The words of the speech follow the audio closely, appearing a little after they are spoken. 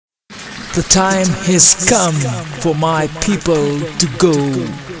The time has come for my people to go.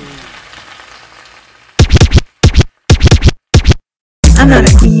 I'm not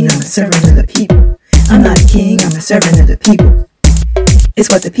a queen, I'm a servant of the people. I'm not a king, I'm a servant of the people.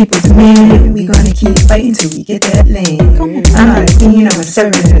 It's what the people demand, and we gonna keep fighting till we get that land. I'm not a queen, I'm a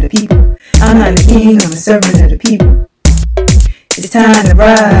servant of the people. I'm not a king, I'm a servant of the people. It's time to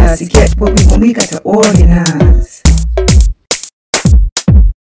rise, to get what we want, we got to organize.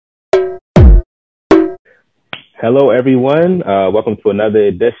 Hello, everyone. Welcome to another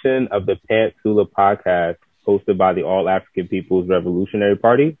edition of the Pantsula Podcast, hosted by the All African People's Revolutionary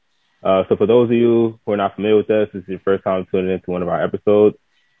Party. So for those of you who are not familiar with us, this is your first time tuning into one of our episodes,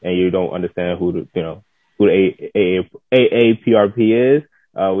 and you don't understand who the AAPRP is.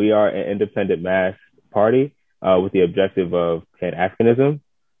 We are an independent mass party with the objective of Pan-Africanism.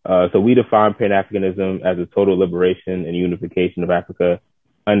 So we define Pan-Africanism as a total liberation and unification of Africa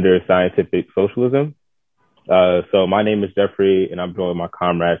under scientific socialism. So my name is Jeffrey, and I'm joined with my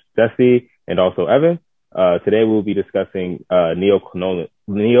comrades Jesse and also Evan. Today we'll be discussing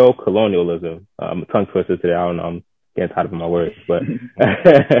Neo-Colonialism. I'm a tongue twister today. I don't know. I'm getting tired of my words, but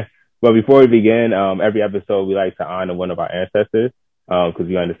but before we begin, every episode we like to honor one of our ancestors because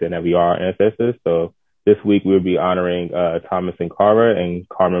we understand that we are our ancestors. So this week we'll be honoring Thomas Sankara and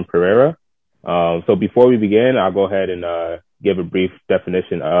Carmen Pereira. So before we begin, I'll go ahead and give a brief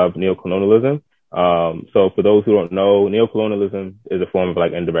definition of Neo-Colonialism. So for those who don't know, Neo-Colonialism is a form of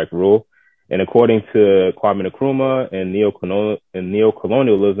like indirect rule. And according to Kwame Nkrumah and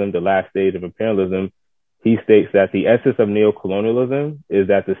Neo-Colonialism, the last stage of imperialism, he states that the essence of Neo-Colonialism is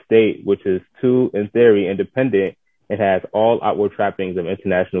that the state, which is in theory, independent and has all outward trappings of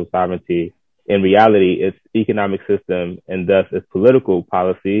international sovereignty, in reality, its economic system and thus its political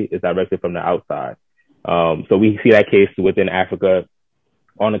policy is directed from the outside. So we see that case within Africa,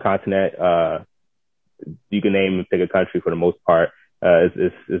 on the continent. You can name and pick a country for the most part.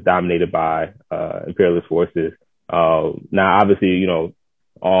 Is dominated by imperialist forces. Now, obviously,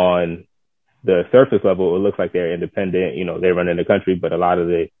 on the surface level, it looks like they're independent. They're running the country, but a lot of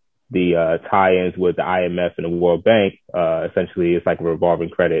the tie-ins with the IMF and the World Bank, essentially, it's like a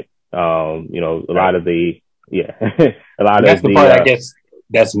revolving credit. A lot of the that's the part I guess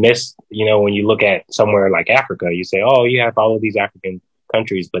that's missed. When you look at somewhere like Africa, you say, oh, you have all of these African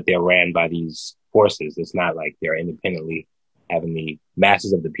countries, but they're ran by these forces. It's not like they're independently having the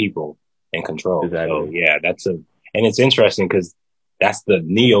masses of the people in control. Exactly. So and it's interesting because that's the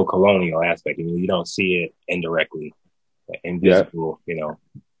neo-colonial aspect. You don't see it indirectly, invisible,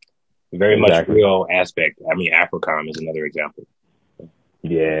 very much real aspect. I mean, AFRICOM is another example.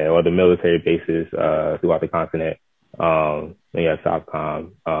 Yeah, or the military bases throughout the continent.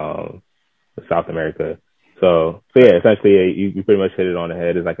 Southcom, South America. So yeah, essentially, you pretty much hit it on the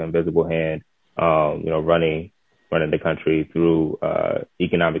head. It's like an invisible hand, running the country through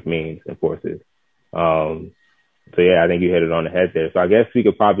economic means and forces. So yeah, I think you hit it on the head there. So I guess we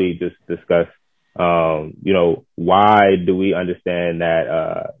could probably just discuss, why do we understand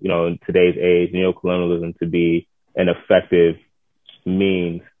that, in today's age, neo-colonialism to be an effective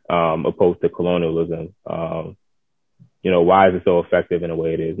means opposed to colonialism? Why is it so effective in the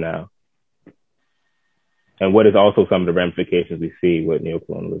way it is now? And what is also some of the ramifications we see with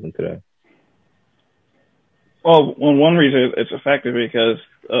neo-colonialism today? Well, one reason it's effective because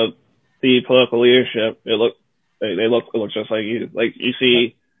of the political leadership. They look just like you. Like you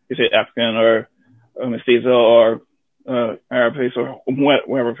see African or mestizo or Arab face or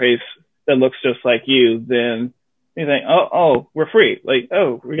whatever face that looks just like you. Then you think, oh, we're free. Like,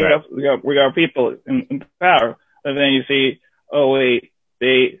 oh, we got our people in power. And then you see, oh wait,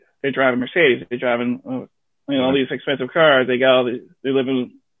 they drive a Mercedes. They driving all these expensive cars. They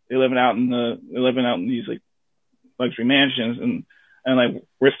living out in these like luxury mansions, and like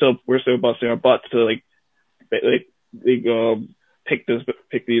we're still busting our butts to like they go pick these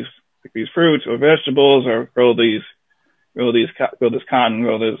fruits or vegetables or grow this cotton,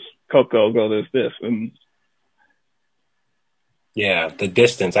 grow this cocoa, grow this and yeah, the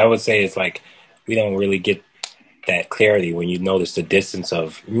distance. I would say it's like we don't really get that clarity when you notice the distance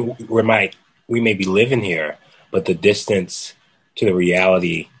of we may be living here, but the distance to the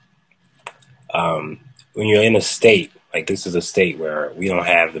reality. When you're in a state, like this is a state where we don't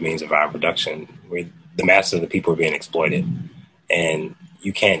have the means of our production, where the masses of the people are being exploited, and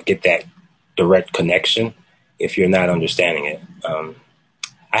you can't get that direct connection if you're not understanding it.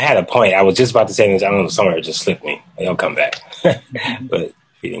 I had a point. I was just about to say this. I don't know, somewhere it just slipped me. It'll come back. But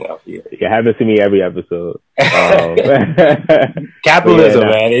feeding off you. It happens to me every episode. Capitalism,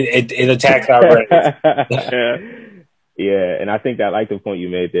 man. It attacks our brains. Yeah, and I think that, like the point you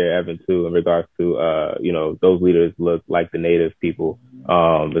made there, Evan, too, in regards to those leaders look like the native people,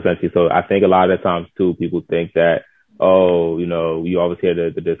 essentially. So I think a lot of the times too, people think that, you always hear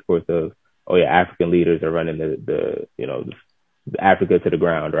the discourse of, oh yeah, African leaders are running the Africa to the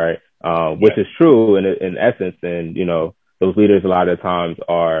ground, right? Which is true in essence, and those leaders a lot of the times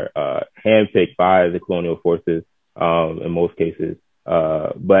are handpicked by the colonial forces in most cases,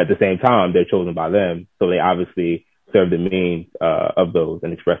 but at the same time they're chosen by them, so they obviously serve the means of those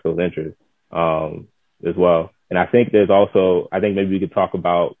and express those interests as well. And I think maybe we could talk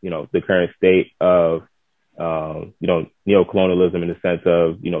about the current state of neo-colonialism in the sense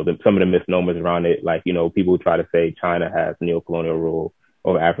of some of the misnomers around it, like people try to say China has neo-colonial rule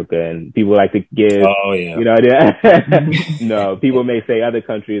over Africa, and people like to give no, people may say other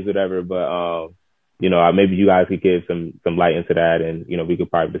countries, whatever, but maybe you guys could give some light into that, and we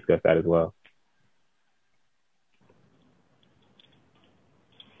could probably discuss that as well.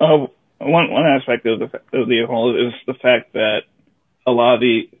 One aspect of the whole is the fact that a lot of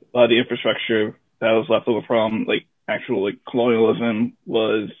the infrastructure that was left over from actual colonialism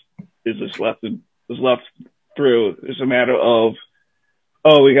was left through. It's a matter of,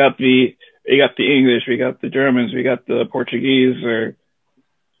 we got the English, we got the Germans, we got the Portuguese or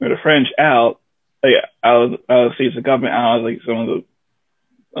the French out. Out of seats of government, out of some of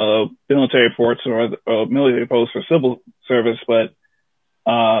the military ports or military posts for civil service, but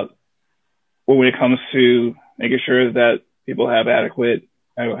when it comes to making sure that people have adequate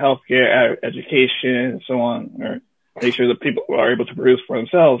health care, education, and so on, or make sure that people are able to produce for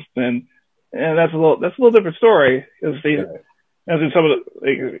themselves, then that's a little different story. Because as in some of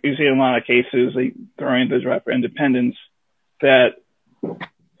you see in a lot of cases during the drive for independence, that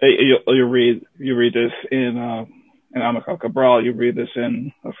you read this in Amilcar Cabral, you read this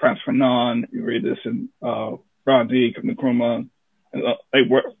in Fanon, you read this in Rodney, Nkrumah,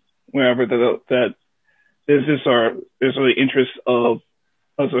 wherever that there's the interest of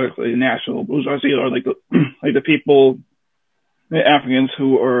the national bourgeoisie, or the people, the Africans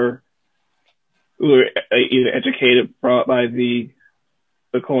who are either educated by the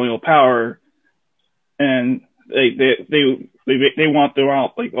colonial power, and they want their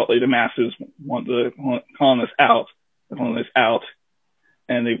out, the masses want the colonists out,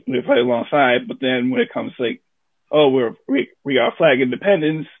 and they fight alongside. But then when it comes we got flag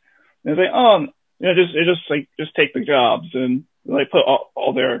independence, and they say, just take the jobs, and put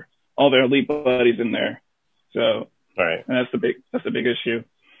all their elite buddies in there. So right, and that's the big issue.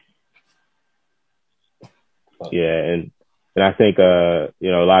 Yeah, and I think a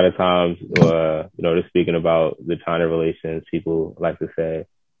lot of times just speaking about the China relations, people like to say,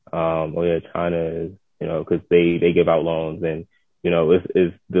 China is because they give out loans, and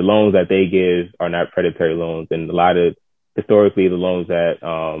it's the loans that they give are not predatory loans, and a lot of historically the loans that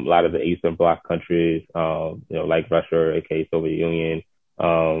a lot of the Eastern Bloc countries, like Russia, aka Soviet Union,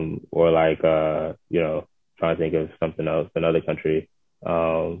 or trying to think of something else, another country,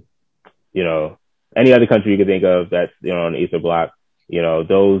 any other country you could think of that's on the Eastern Bloc,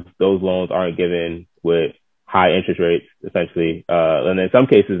 those loans aren't given with high interest rates, essentially, and in some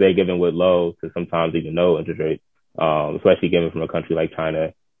cases they're given with low to sometimes even no interest rates, especially given from a country like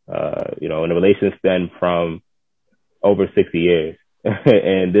China, and the relations stem from over 60 years,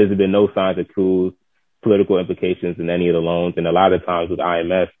 and there's been no signs of coups, political implications in any of the loans, and a lot of times with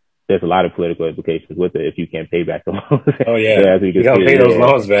IMF, there's a lot of political implications with it if you can't pay back the loans. Oh yeah, you don't pay those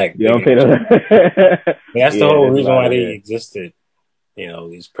loans back. You don't pay those. That's the whole reason why they existed.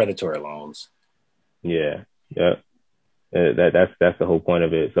 These predatory loans. Yeah. That's the whole point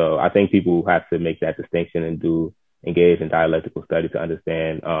of it. So I think people have to make that distinction and engage in dialectical study to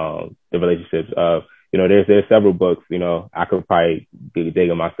understand the relationships of. There's several books. I could probably dig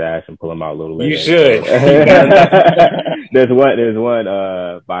in my stash and pull them out a little later. You should. There's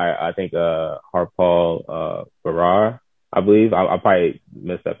one by I think Harpal Barar, I believe. I probably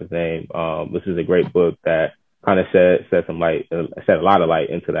messed up his name. This is a great book that kind of shed a lot of light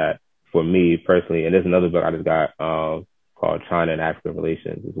into that for me personally. And there's another book I just got called China and African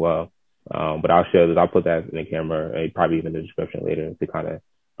Relations as well. But I'll put that in the camera and probably even in the description later to kind of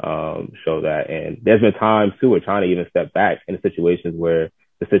show that. And there's been times too where China even stepped back in situations where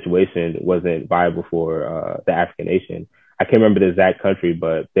the situation wasn't viable for the African nation. I can't remember the exact country,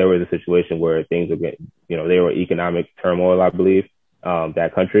 but there was a situation where things were getting, they were economic turmoil, I believe,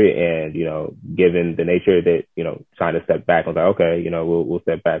 that country. And, given the nature that, China stepped back, I was like, okay, we'll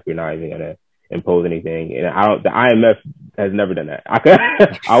step back. We're not even going to impose anything. And the IMF has never done that.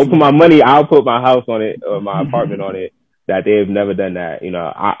 I'll put my money, I'll put my house on it or my apartment on it. that they've never done that.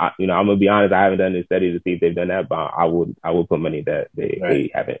 I'm gonna be honest, I haven't done this study to see if they've done that, but I would put money that they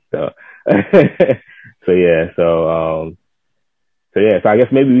haven't. So, so I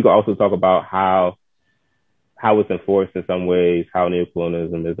guess maybe we could also talk about how it's enforced in some ways, how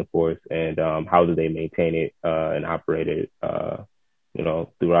neo-colonialism is enforced, and how do they maintain it and operate it,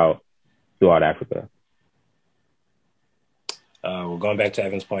 throughout Africa. Well, going back to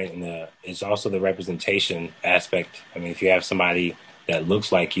Evan's point, it's also the representation aspect. I mean, if you have somebody that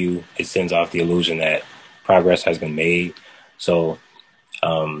looks like you, it sends off the illusion that progress has been made. So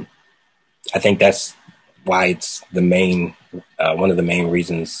I think that's why it's one of the main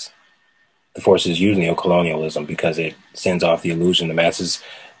reasons the forces use neo-colonialism, because it sends off the illusion the masses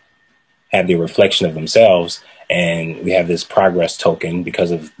have the reflection of themselves, and we have this progress token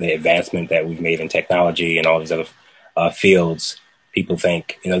because of the advancement that we've made in technology and all these other fields. People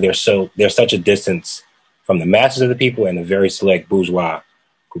think, there's such a distance from the masses of the people and a very select bourgeois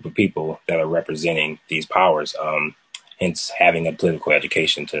group of people that are representing these powers. Hence having a political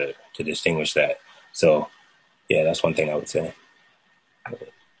education to distinguish that. So yeah, that's one thing I would say.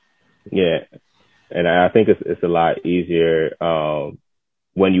 Yeah, and I think it's a lot easier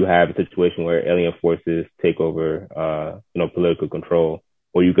when you have a situation where alien forces take over, political control,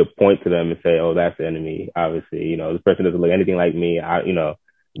 or you could point to them and say, "Oh, that's the enemy." Obviously, this person doesn't look anything like me. Right.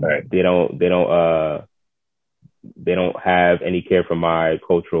 They don't have any care for my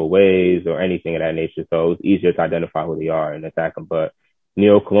cultural ways or anything of that nature. So it's easier to identify who they are and attack them. But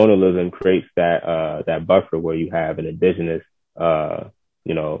neo-colonialism creates that buffer where you have an indigenous,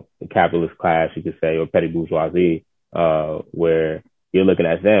 capitalist class, you could say, or petty bourgeoisie, where you're looking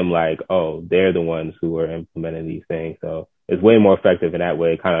at them like, oh, they're the ones who are implementing these things. So it's way more effective in that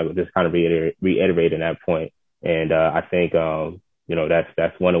way, kind of reiterating that point. And I think,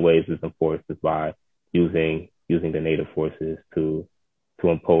 that's one of the ways it's enforced is by using the native forces to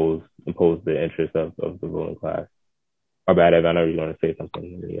impose the interests of the ruling class. Or bad, Evan, I know you want to say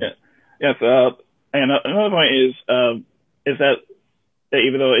something. Yeah. Yes. And another point is that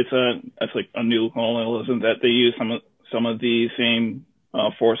even though it's like a new colonialism, that they use some of the same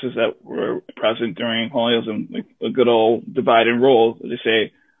forces that were present during colonialism, like a good old divide and rule. They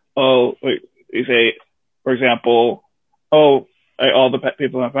say, for example, all the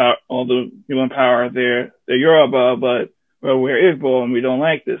people in power, they're Yoruba, but we're Igbo and we don't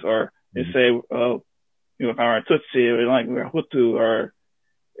like this. Or they say, people in power are Tutsi, we don't like we're Hutu, or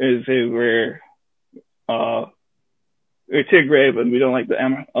they say we're Tigray, but we don't like the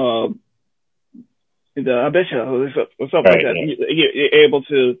Abesha or stuff like that. You're able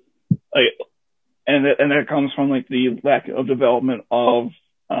to, and that comes from like the lack of development of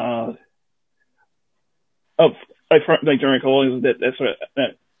during colonialism,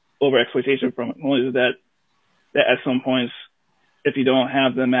 that over exploitation from colonialism, that at some points, if you don't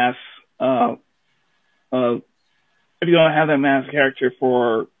have the mass character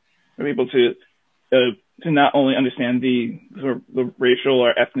for people to not only understand the racial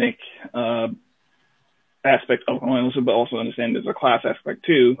or ethnic aspect of colonialism, but also understand there's a class aspect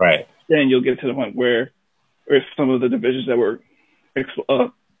too. Right. Then you'll get to the point where some of the divisions that were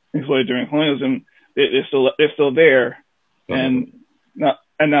exploited during colonialism, they're still there, and not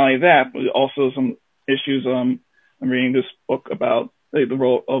only that, but also some issues. I'm reading this book about the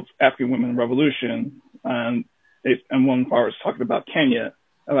role of African women in revolution, and one part was talking about Kenya,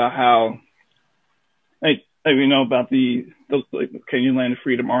 about how about the Kenyan Land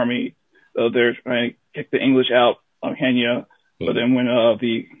Freedom Army. They're trying to kick the English out of Kenya, but then when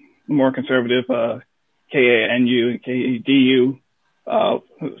the more conservative KANU and KADU,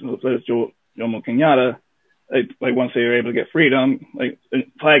 Jomo Kenyatta, once they were able to get freedom,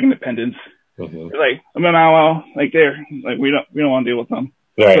 flag independence, they're like, we don't want to deal with them.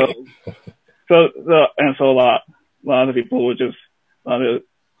 Right. So a lot of people were just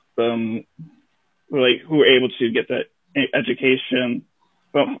who were able to get that education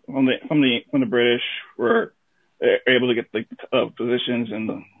from the British were able to get positions in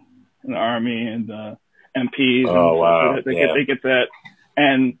the army and MPs. Oh, wow. They get that,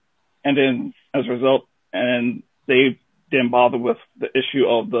 and then as a result, and they didn't bother with the issue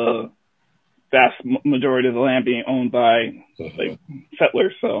of the vast majority of the land being owned by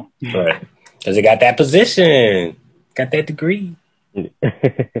settlers. So right, because they got that position, got that degree.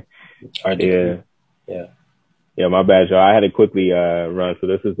 Yeah, my bad, y'all. I had to quickly run. So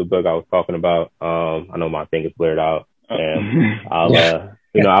this is the book I was talking about. I know my thing is blurred out, and I'll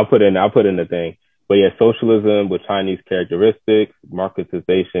put in the thing. But yeah, Socialism with Chinese Characteristics,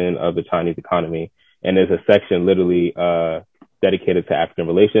 Marketization of the Chinese Economy. And there's a section literally dedicated to African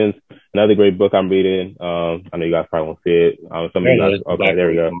relations. Another great book I'm reading. I know you guys probably won't see it. Some of you guys, okay, there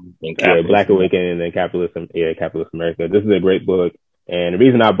we go. Yeah, Black Awakening and then Capitalism. Yeah, Capitalist America. This is a great book. And the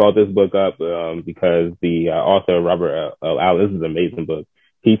reason I brought this book up, because the author, Robert Al, this is an amazing book.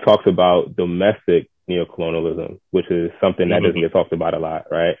 He talks about domestic neo-colonialism, which is something that doesn't get talked about a lot,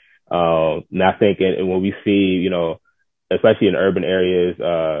 right? And I think when we see, especially in urban areas,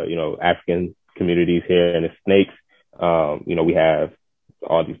 African communities here in the Snakes, we have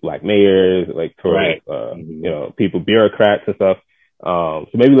all these black mayors, like, people, bureaucrats and stuff. So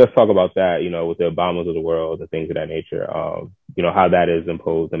maybe let's talk about that, with the Obamas of the world and things of that nature, how that is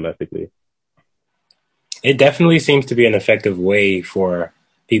imposed domestically. It definitely seems to be an effective way for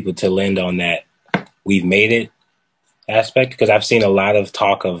people to lend on that we've made it aspect, because I've seen a lot of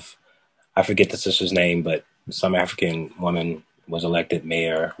talk of, I forget the sister's name, but some African woman was elected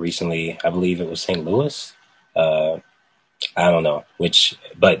mayor recently. I believe it was St. Louis. I don't know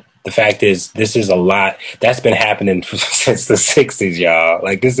but the fact is, this is a lot that's been happening since the 60s, y'all.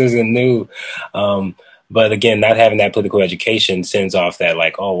 Like, this isn't new. But again, not having that political education sends off that,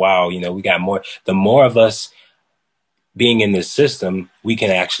 like, oh, wow, we got more. The more of us being in this system, we can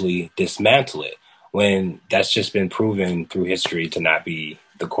actually dismantle it, when that's just been proven through history to not be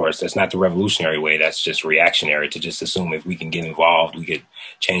the course. That's not the revolutionary way. That's just reactionary, to just assume if we can get involved, we could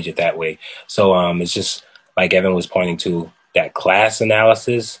change it that way. So it's just like Evan was pointing to, that class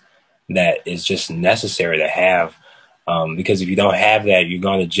analysis that is just necessary to have, because if you don't have that, you're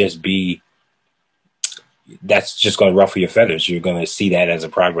going to just be, that's just going to ruffle your feathers. You're going to see that as a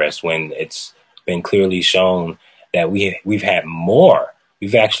progress, when it's been clearly shown that we've had more.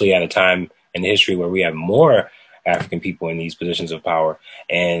 We've actually had a time in history where we have more African people in these positions of power,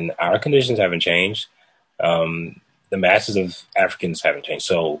 and our conditions haven't changed. The masses of Africans haven't changed.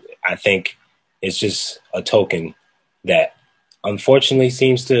 So I think it's just a token that unfortunately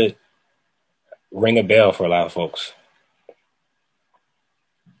seems to ring a bell for a lot of folks.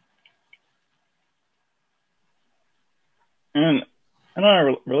 And on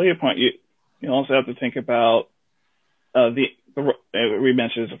a related point, you also have to think about we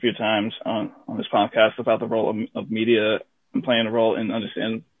mentioned this a few times on this podcast about the role of media and playing a role in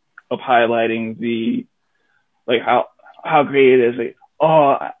understanding of highlighting the, like, how great it is. Like,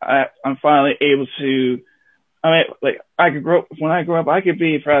 I'm finally able to. I could grow. When I grow up, I could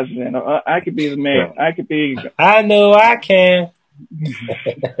be president. Or I could be the mayor. I could be. I know I can.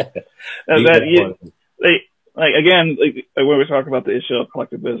 Again, when we talk about the issue of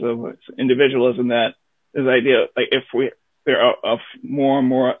collectivism, individualism, that is the idea. Like, if there are more and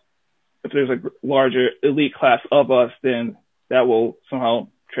more, if there's a larger elite class of us, then that will somehow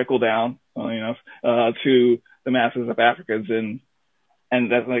trickle down, to the masses of Africans, and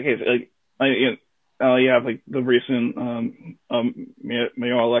that's the case. You have like the recent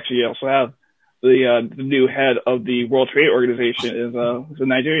mayoral election. You also have the new head of the World Trade Organization is a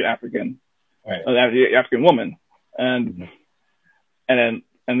Nigerian African, right. African woman, and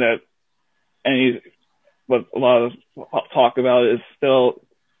what a lot of talk about is still.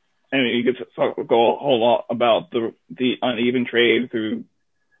 I mean, you could go a whole lot about the uneven trade through.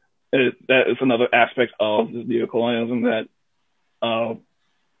 That is another aspect of the neo-colonialism that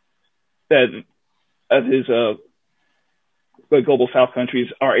the global South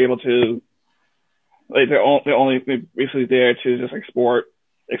countries are able to, like, they're only basically there to just export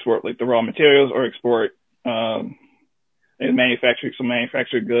like the raw materials, or export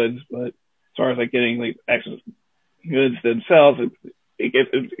manufactured goods. But as far as like getting like actual goods themselves,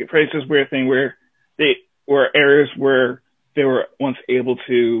 it creates this weird thing where they were areas where they were once able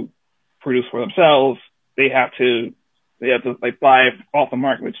to produce for themselves, they have to like buy off the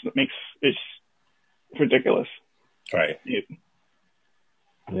market, which makes it's ridiculous. Right. Yeah,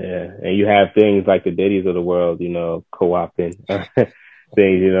 and you have things like the Diddy's of the world, co-opting things,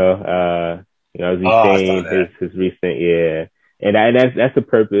 as we've seen his recent, and that's the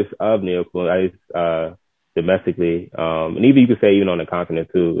purpose of neo-colonialism domestically, and even you could say even on the continent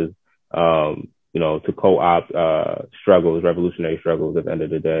too, is to co-opt revolutionary struggles. At the end of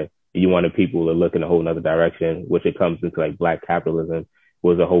the day, you wanted people to look in a whole other direction, which it comes into like black capitalism.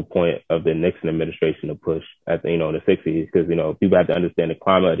 Was the whole point of the Nixon administration to push at in the 60s, because people have to understand the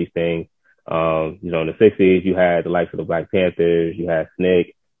climate of these things. In the 60s, you had the likes of the Black Panthers, you had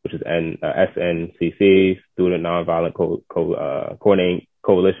SNCC, which is SNCC, Student Nonviolent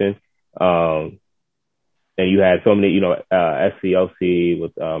Coalition, and you had so many, SCLC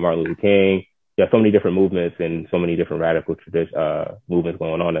with Martin Luther King. You have so many different movements and so many different radical movements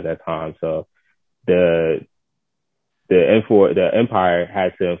going on at that time. So the the empire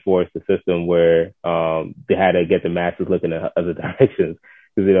had to enforce the system where they had to get the masses looking in other directions,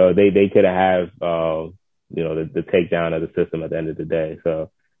 because they could have the takedown of the system at the end of the day.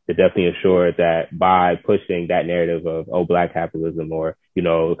 So they definitely ensured that by pushing that narrative of black capitalism, or kind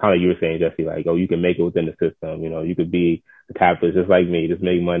of like you were saying, Jesse, like, you can make it within the system. You could be a capitalist just like me, just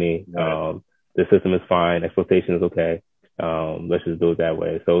make money. The system is fine, exploitation is okay. Let's just do it that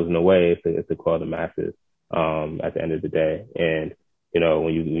way. So in a way, it's to call the masses at the end of the day. And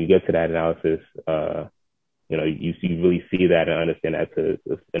when you get to that analysis, you really see that and understand that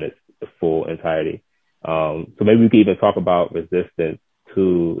in its full entirety. So maybe we could even talk about resistance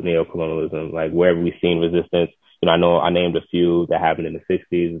to neo-colonialism, like wherever we've seen resistance. I know I named a few that happened in the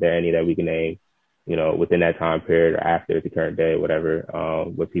 60s. Is there any that we can name, within that time period or after the current day, whatever,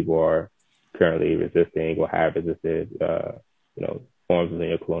 where people are currently resisting or have resisted, forms of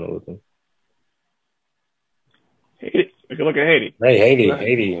neo-colonialism? Haiti. We can look at Haiti. Right, Haiti.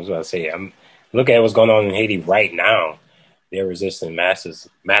 I was going to say, I'm looking at what's going on in Haiti right now. They're resisting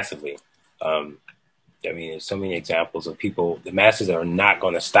massively. There's so many examples of people. The masses are not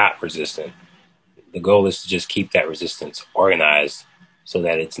going to stop resisting. The goal is to just keep that resistance organized, so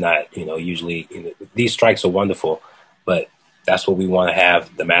that it's not, usually these strikes are wonderful, but that's what we want to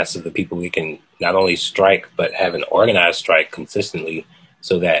have, the masses of the people. We can not only strike, but have an organized strike consistently,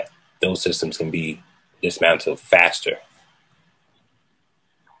 so that those systems can be dismantled faster.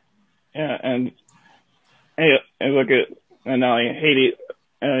 Yeah, and look at, and now in Haiti,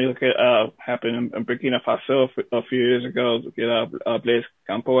 you look at happened in Burkina Faso a few years ago. Look at Blaise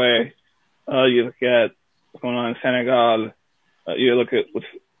Compaoré. You look at what's going on in Senegal. You look at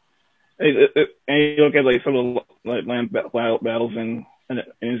and you look at like some of the land battles in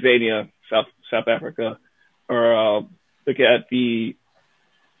Zambia, South Africa, or look at the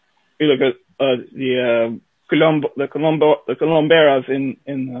Colomberas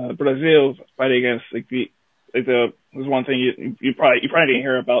in Brazil fighting against there's one thing you probably didn't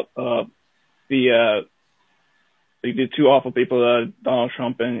hear about the two awful people, Donald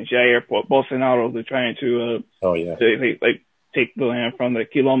Trump and Jair Bolsonaro. They're trying to they take the land from the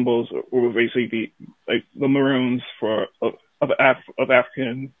Quilombos, or basically the Maroons of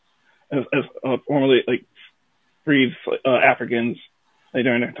African as formerly freed Africans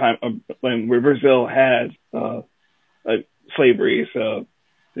during the time when Brazil had slavery. So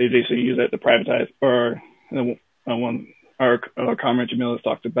they basically use that to privatize. Or one our comrade Jamil has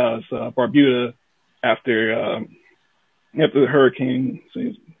talked about is Barbuda after the hurricane. So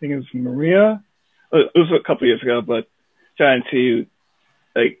I think it's Maria. It was a couple years ago, but trying to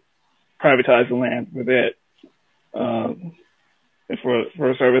privatize the land with it for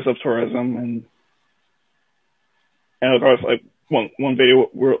service of tourism, and of course one video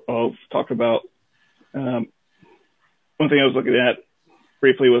we'll talk about. One thing I was looking at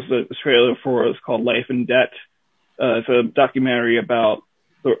briefly was the trailer for it's called Life in Debt. It's a documentary about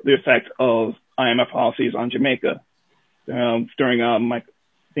the effect of IMF policies on Jamaica during I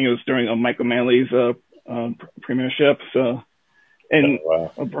think it was during Michael Manley's premiership. So, and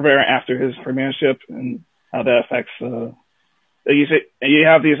after his premiership, and how that affects. You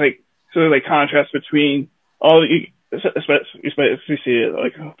have these sort of contrasts between especially see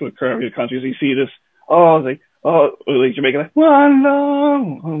it for current countries. You see this Jamaica one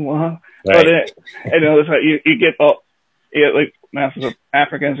long one, right. But it's you get masses of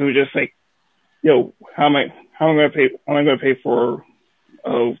Africans who are just how am I going to pay for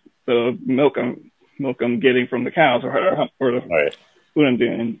the milk I'm getting from the cows, or the food I'm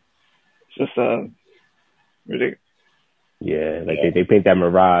doing. It's just ridiculous. Yeah, they paint that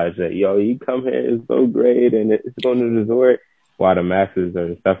mirage that you come here, it's so great, and it's going to the resort, while the masses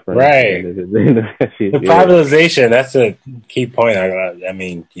are suffering. Right. The privatization, that's a key point. I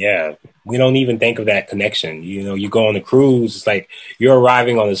mean, we don't even think of that connection. You go on a cruise, it's like you're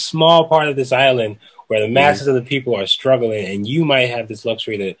arriving on a small part of this island where the masses of the people are struggling, and you might have this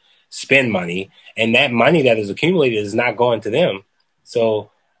luxury to spend money, and that money that is accumulated is not going to them.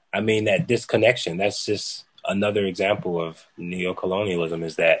 So, I mean, that disconnection, that's just another example of neo-colonialism,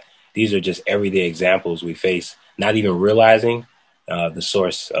 is that these are just everyday examples we face, not even realizing the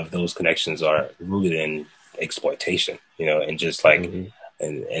source of those connections are rooted in exploitation, and just and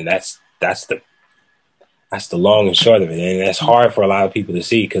that's the long and short of it. And that's hard for a lot of people to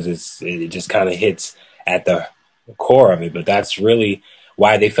see, because it just kind of hits at the core of it. But that's really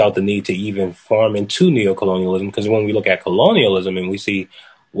why they felt the need to even form into neo-colonialism, because when we look at colonialism and we see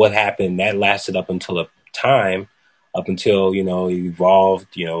what happened, that lasted up until it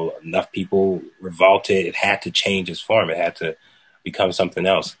evolved, enough people revolted, it had to change its form, it had to become something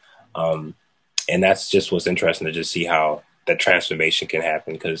else. And that's just what's interesting to just see how that transformation can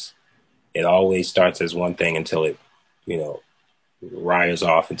happen, because it always starts as one thing until it, rises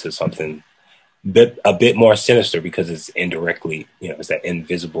off into something a bit more sinister, because it's indirectly, it's that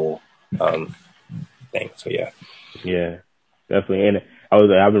invisible thing. So yeah, definitely. And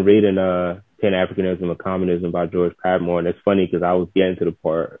I've been reading Pan-Africanism and Communism by George Padmore, and it's funny because I was getting to the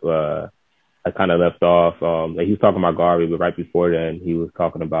part I kind of left off. He was talking about Garvey, but right before then, he was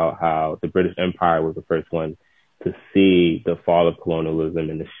talking about how the British Empire was the first one to see the fall of colonialism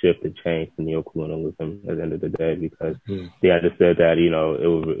and the shift and change to Neo-Colonialism at the end of the day, because they understood that, it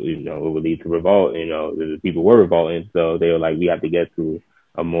would lead to revolt, the people were revolting. So they were like, we have to get to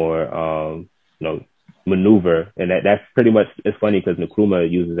a more, maneuver. And that's pretty much, it's funny because Nkrumah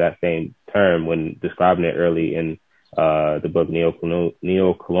uses that same term when describing it early in the book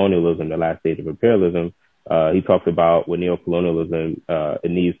Neo-Colonialism, The Last Stage of Imperialism. He talks about with Neo-Colonialism,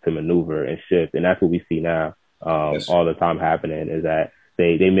 it needs to maneuver and shift. And that's what we see now. All the time happening is that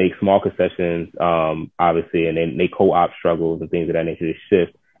they make small concessions, obviously, and then they co-op struggles and things of that nature to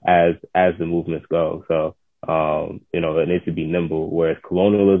shift as the movements go. So, it needs to be nimble, whereas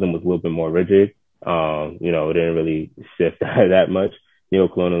colonialism was a little bit more rigid. It didn't really shift that much.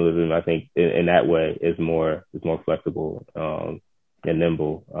 Neo-colonialism, I think, in that way, is more flexible and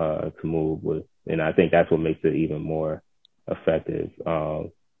nimble to move with, and I think that's what makes it even more effective.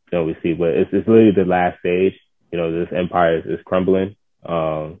 We see, but it's really the last stage. This empire is crumbling.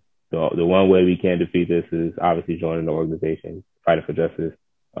 The one way we can defeat this is obviously joining the organization, fighting for justice.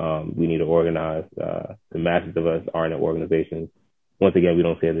 We need to organize. The masses of us aren't in organizations. Once again, we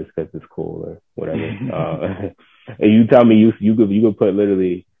don't say this because it's cool or whatever. And you tell me you could put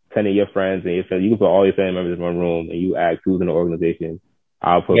literally 10 of your friends and you could put all your family members in one room and you ask who's in the organization.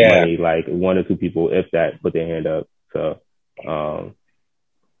 I'll put money, like 1 or 2 people, if that, put their hand up. So,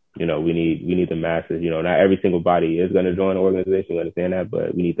 we need the masses. Not every single body is going to join the organization. We understand that,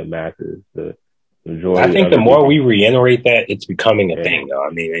 but we need the masses. The majority. I think the more we reiterate that, it's becoming a thing, though.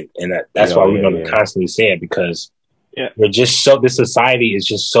 I mean, and that's why we're going to constantly say it, because we're just this society is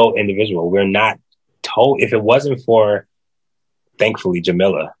just so individual. We're not told. If it wasn't for, thankfully,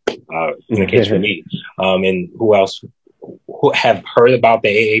 Jamila, in the case for me, and who else who have heard about the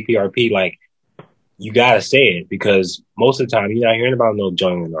AAPRP, like, you got to say it, because most of the time you're not hearing about no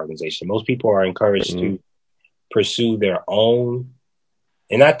joining an organization. Most people are encouraged to pursue their own.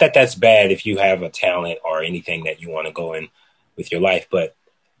 And not that that's bad if you have a talent or anything that you want to go in with your life, but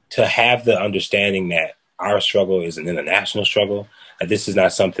to have the understanding that our struggle is an international struggle, that this is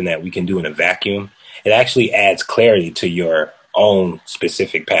not something that we can do in a vacuum. It actually adds clarity to your own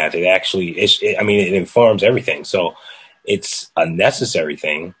specific path. It actually, it informs everything. So it's a necessary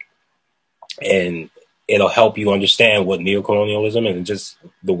thing. And it'll help you understand what neo-colonialism and just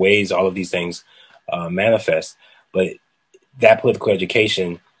the ways all of these things manifest. But that political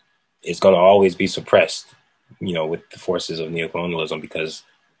education is going to always be suppressed, with the forces of neo-colonialism, because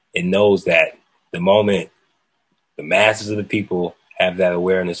it knows that the moment the masses of the people have that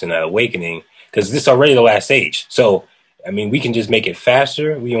awareness and that awakening, because this is already the last stage. So, we can just make it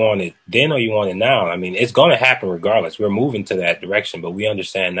faster. We want it then or you want it now. It's going to happen regardless. We're moving to that direction, but we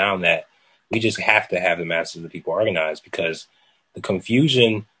understand now that we just have to have the masses of the people organized, because the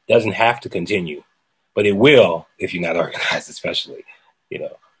confusion doesn't have to continue, but it will if you're not organized, especially, Yeah,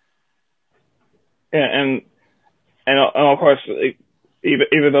 and of course,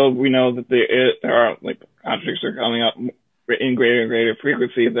 even though we know that there are conflicts are coming up in greater and greater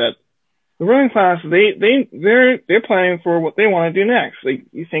frequency, that the ruling class they're planning for what they want to do next. Like,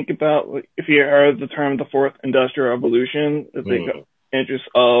 you think about, if you heard the term the Fourth Industrial Revolution, the interest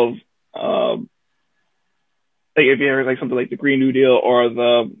of if you heard something like the Green New Deal or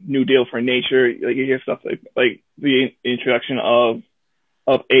the New Deal for Nature, you hear stuff like the introduction of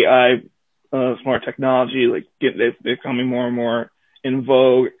AI, smart technology, they're becoming more and more in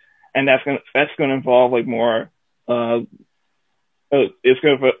vogue, and that's gonna involve more. It's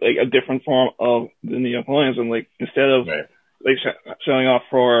gonna be a different form of the neo-colonialism. Instead of showing off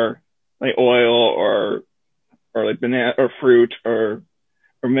for oil or banana or fruit or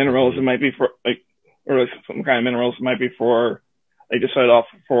minerals, it might be for or some kind of minerals. It might be for just set off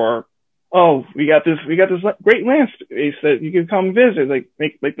for, we got this great land space that you can come visit.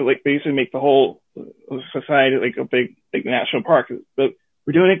 Basically make the whole society a big national park, but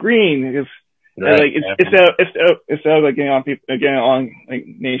we're doing it green. Because instead of getting on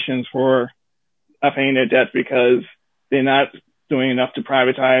nations for not paying their debts because they're not doing enough to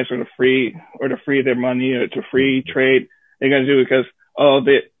privatize or to free their money or to free trade. They're gonna do it because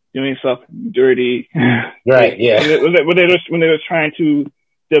they're doing stuff dirty. Right. Yeah. When they were trying to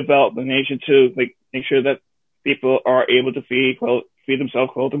develop the nation to like make sure that people are able to feed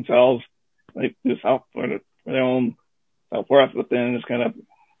themselves, clothe themselves, like do self for their own self-worth. But then it's kind of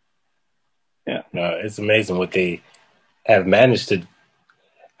it's amazing what they have managed to.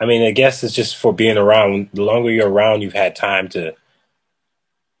 I mean, I guess it's just for being around. The longer you're around, you've had time to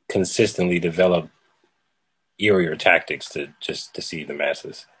consistently develop eerie tactics to just deceive the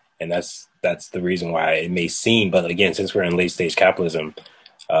masses. And that's the reason why it may seem, but again, since we're in late stage capitalism,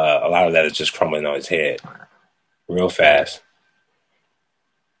 a lot of that is just crumbling on its head real fast.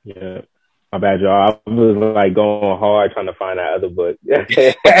 Yeah. My bad, y'all. I was like going hard trying to find that other book.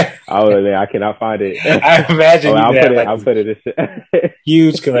 I cannot find it. I imagine I'll put it in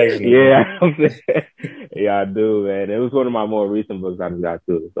huge collection. Yeah. Yeah, I do, man. It was one of my more recent books I just got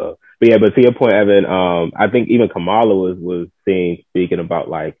too. So, but to your point, Evan, I think even Kamala was speaking about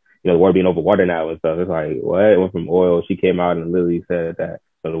like, the war being over water now and stuff. It's like, what? It went from oil. She came out and literally said that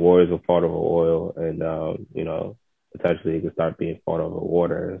the wars were fought over oil and, potentially it could start being fought over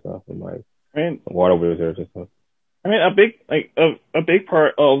water and stuff. And like, water reserves and stuff. I mean, a big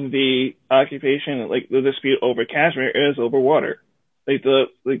part of the occupation, like the dispute over Kashmir, is over water. Like the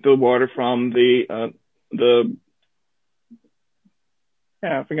water from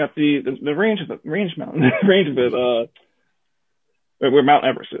I forgot the range mountain range of it, where Mount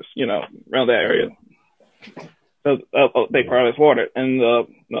Everest is, around that area. So a big part of this water, and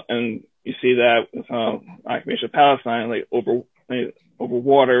you see that with occupation of Palestine, like over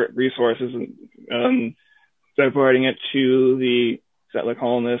water resources and diverting it to the settler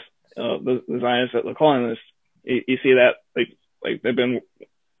colonists, the Zionist settler colonists. You see that like they've been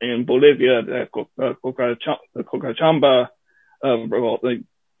in Bolivia, the Cochabamba,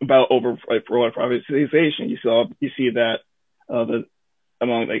 about over water privatization. You see that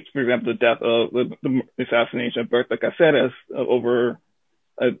among, like, for example, the death of the assassination of Berta Cáceres over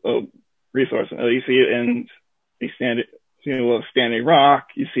resource. You see it in Standing Rock.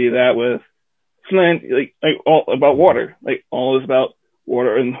 You see that with Flint, like all about water. Like all is about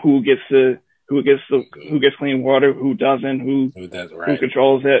water and who gets clean water, who doesn't, who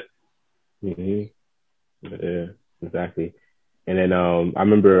controls it. Mm-hmm. Yeah, exactly. And then I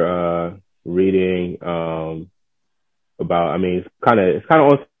remember reading about. I mean, it's kind of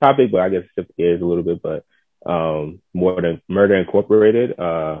on topic, but I guess shift gears a little bit. But more than Murder Incorporated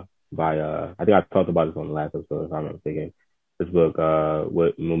by I think I talked about this on the last episode, if I'm not mistaken. This book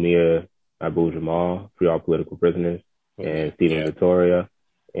with Mumia Abu-Jamal, Free All Political Prisoners, and Stephen Victoria.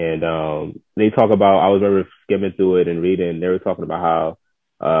 And they talk about, I was remember skimming through it and reading, they were talking about how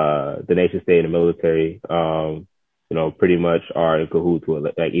the nation state and the military, pretty much are in cahoots with,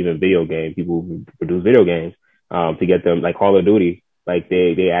 like, even video game people who produce video games, to get them, like Call of Duty, like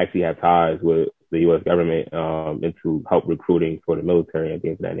they actually have ties with the U.S. government, and to help recruiting for the military and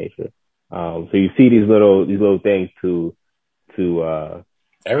things of that nature. So you see these little things to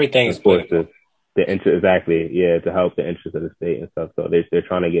everything is political. The interest, exactly, yeah, to help the interest of the state and stuff. So they're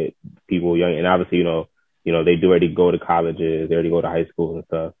trying to get people young, and obviously, they do already go to colleges, they already go to high school and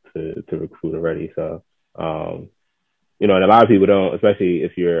stuff to recruit already. So, and a lot of people don't, especially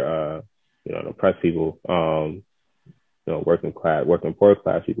if you're, oppressed people, working poor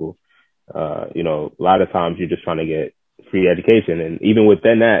class people, a lot of times you're just trying to get free education, and even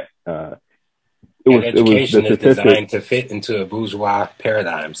within that, education is designed to fit into a bourgeois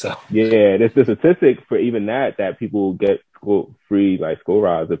paradigm. So yeah, the statistics for even that people get free school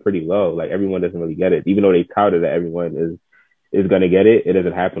rides are pretty low. Like everyone doesn't really get it, even though they touted that everyone is going to get it. It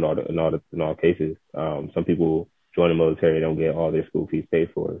doesn't happen in all cases. Some people join the military and don't get all their school fees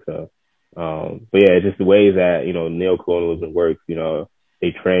paid for. So, but yeah, it's just the ways that neo-colonialism works.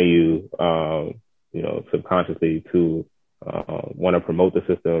 They train you, subconsciously to want to promote the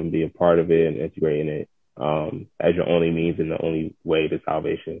system, be a part of it, and integrate in it as your only means and the only way to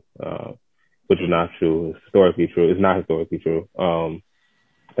salvation, which is not true. It's historically true. It's not historically true.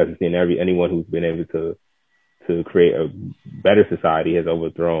 Because it's seen anyone who's been able to create a better society has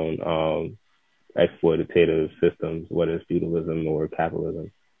overthrown exploitative systems, whether it's feudalism or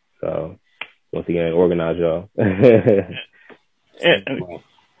capitalism. So once again, organize y'all.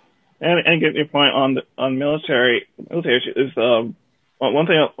 And get your point on military is one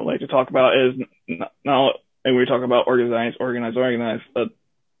thing I'd like to talk about is now, and we talk about organize, but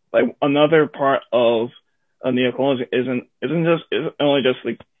like another part of neo-colonialism isn't only just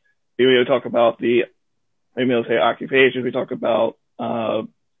like we talk about the military occupations, we talk about the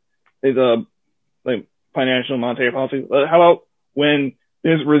like financial monetary policy. But how about when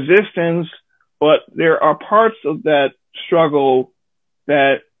there's resistance, but there are parts of that struggle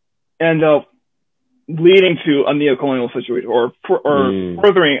that end up leading to a neo-colonial situation or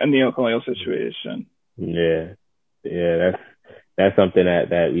furthering a neo-colonial situation. Yeah, that's something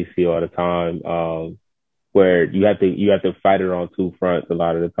that we see all the time, where you have to fight it on two fronts a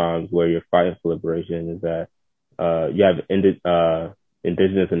lot of the times. Where you're fighting for liberation is that you have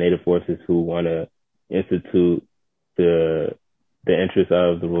indigenous and native forces who want to institute the interests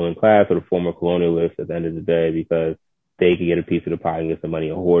of the ruling class or the former colonialists at the end of the day, because they can get a piece of the pie and get some money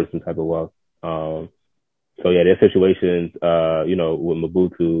and hoard some type of wealth. So yeah, there's situations, with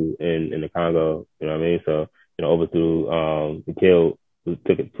Mobutu in the Congo, you know what I mean? So, overthrew,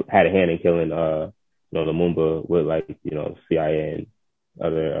 had a hand in killing, Lumumba with CIA and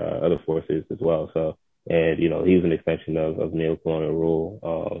other forces as well. So, and, he was an extension of neo-colonial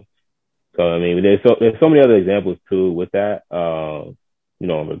rule. So, I mean, there's so many other examples too with that, in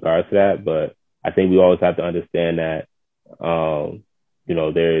regards to that. But I think we always have to understand that,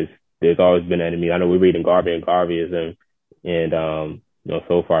 there's always been enemies. I know we're reading Garvey and Garveyism, and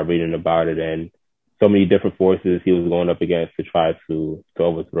so far reading about it, and so many different forces he was going up against to try to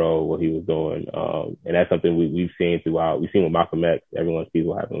overthrow what he was doing. And that's something we've seen throughout. We've seen with Malcolm X. Everyone sees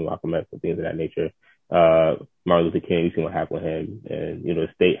what happened with Malcolm X and things of that nature. Martin Luther King, we've seen what happened with him, and the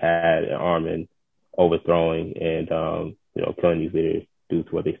state had an arm in overthrowing and killing these leaders due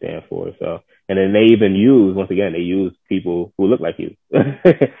to what they stand for. So, and then they even use people who look like you.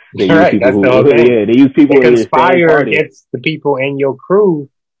 They use people they use people who conspire against the people in your crew,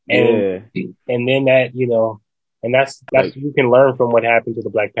 and then that and that's you can learn from what happened to the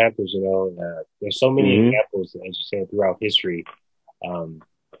Black Panthers. There's so many examples, as you said, throughout history.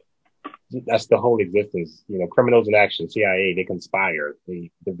 That's the whole existence. Criminals in action, CIA, they conspire,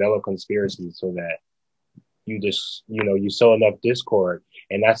 they develop conspiracies so that you just, you sow enough discord.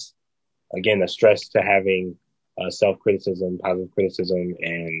 And that's, again, a stress to having self-criticism, positive criticism,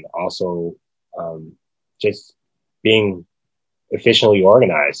 and also just being efficiently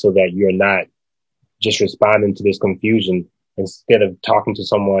organized so that you're not just responding to this confusion instead of talking to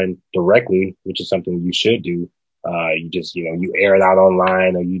someone directly, which is something you should do. You just, you air it out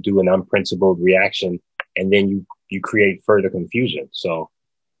online, or you do an unprincipled reaction, and then you create further confusion. So,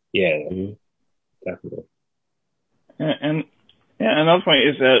 yeah, definitely. And another point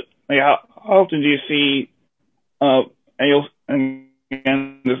is that, how often do you see, and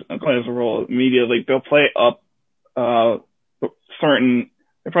again, this plays a role of media, they'll play up certain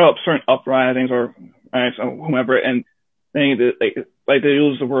uprisings or whomever, and saying that they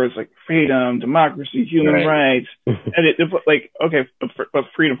use the words like freedom, democracy, human rights, and but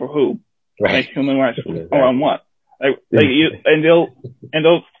freedom for who? Right. Like human rights on what? They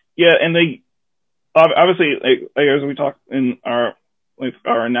obviously as we talk in our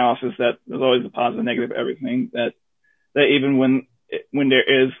analysis, that there's always a positive, negative, everything. That even when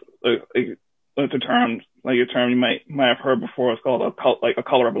there is a term you might have heard before, it's called a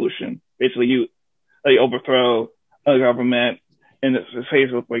color revolution. Basically, you overthrow a government in the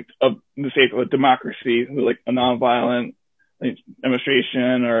face of a democracy, like a nonviolent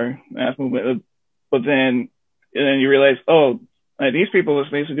demonstration or mass movement. But then you realize, these people are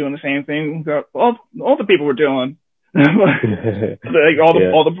basically doing the same thing all the people were doing. All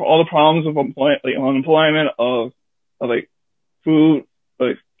the problems of unemployment, of food,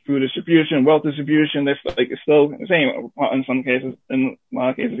 distribution, wealth distribution. It's still the same in some cases. In a lot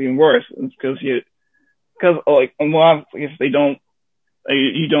of cases, even worse. It's because in a lot of cases you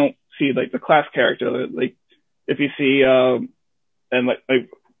don't see the class character. If you see and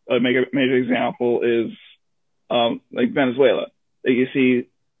a major example is Venezuela. You see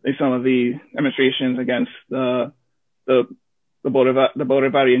some of the demonstrations against the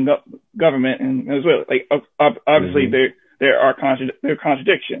Bolivarian government in Venezuela. Obviously there are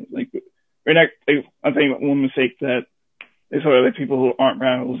contradictions. I think one mistake that is sort of people who aren't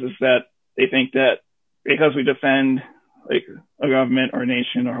radicals is that they think that because we defend a government or a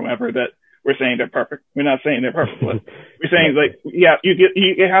nation or whoever, that we're saying they're perfect. We're not saying they're perfect. But we're saying you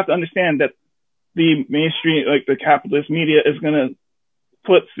have to understand that the mainstream, the capitalist media, is going to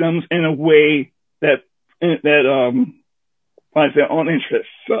put them in a way that finds their own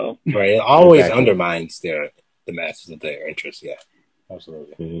interests. So right, it always undermines the masses of their interests. Yeah,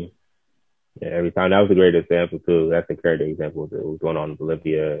 absolutely. Mm-hmm. Yeah, every time. That was a great example too. That's a great example of what was going on in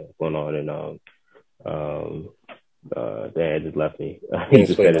Bolivia, going on in Dan just left me. He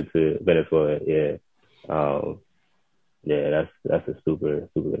just headed to Venezuela. That's a super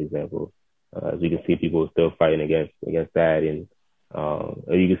good example. As you can see, people are still fighting against that, and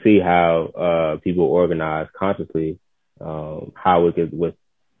you can see how people organize consciously. How it could with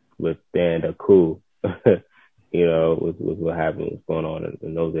Dan the coup, with what happened, what's going on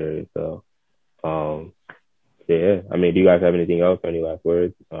in those areas. So Yeah, I mean, do you guys have anything else? Any last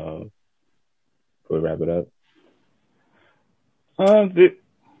words before we wrap it up?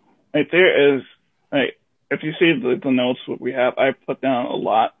 There is, if you see the notes what we have, I put down a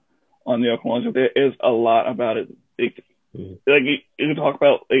lot on Neo-Colonialism. There is a lot about it. You can talk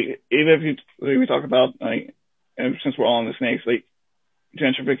about, even if we talk about, and since we're all on the snakes,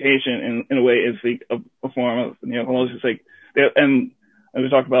 gentrification in a way is a form of Neo-Colonialism. And we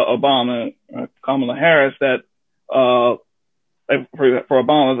talk about Obama, Kamala Harris, that for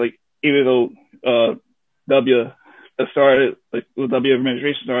Obama, even though the W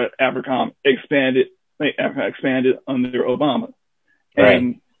administration started, AFRICOM expanded under Obama,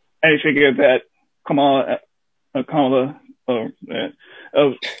 and he figured that Kamala, who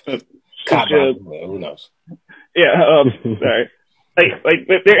knows? Yeah, sorry.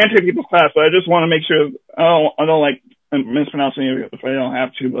 They're entering people's class, but I just want to make sure I don't like mispronouncing it if I don't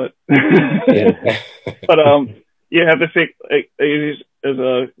have to, but but you have to think as you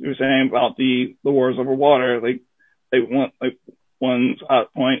were saying about the wars over water, one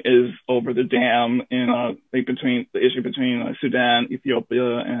hot point is over the dam in between the issue between Sudan,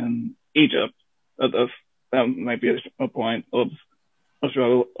 Ethiopia, and Egypt. That might be a point of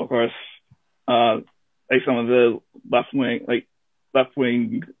struggle. Of course, some of the left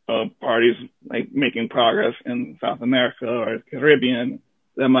wing parties making progress in South America or Caribbean.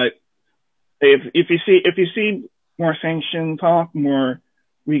 That might, if you see more sanction talk, more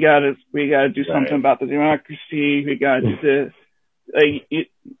we gotta do something about the democracy. We gotta do this.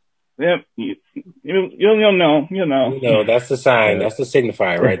 You'll know. That's the sign. That's the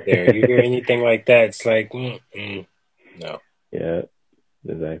signifier right there. You hear anything like that, it's like, no. Yeah,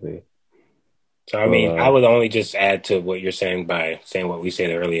 exactly. So, I mean, I would only just add to what you're saying by saying what we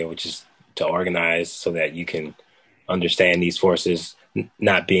said earlier, which is to organize so that you can understand these forces,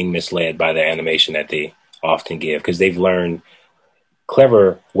 not being misled by the animation that they often give, because they've learned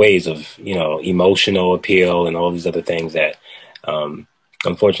clever ways of, emotional appeal and all these other things that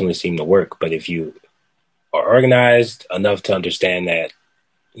unfortunately seem to work. But if you are organized enough to understand that,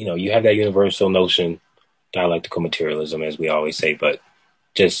 you have that universal notion, dialectical materialism, as we always say, but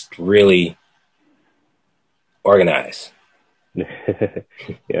just really organize.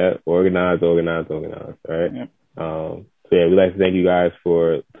 Yeah, organize, right? Yeah. So we'd like to thank you guys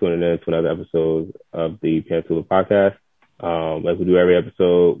for tuning in to another episode of the Pantsula Podcast. Like we do every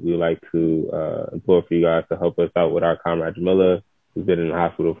episode, we would like to implore for you guys to help us out with our comrade Jamila, who's been in the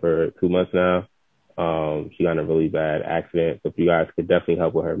hospital for 2 months now. She got in a really bad accident, so if you guys could definitely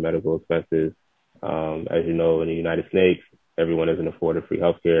help with her medical expenses. As you know, in the United States, everyone isn't afforded free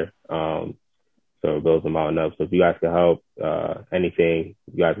healthcare. So it bills them out enough. So if you guys could help, anything,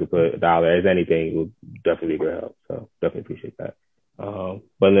 if you guys could put $1 as anything, it would definitely be a great help. So definitely appreciate that. But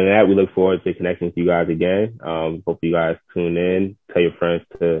other than that, we look forward to connecting with you guys again. Hope you guys tune in. Tell your friends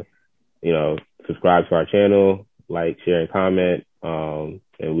to, subscribe to our channel, like, share, and comment.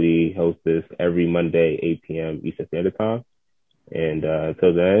 And we host this every Monday, 8 p.m. Eastern Standard Time. And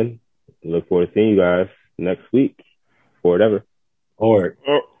until then, we look forward to seeing you guys next week or whatever. Or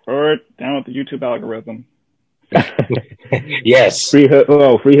down with the YouTube algorithm. Yes. Free hood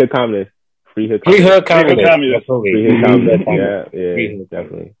communists. Free hood communists. Free hood communists. Yeah,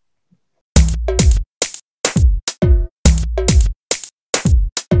 definitely.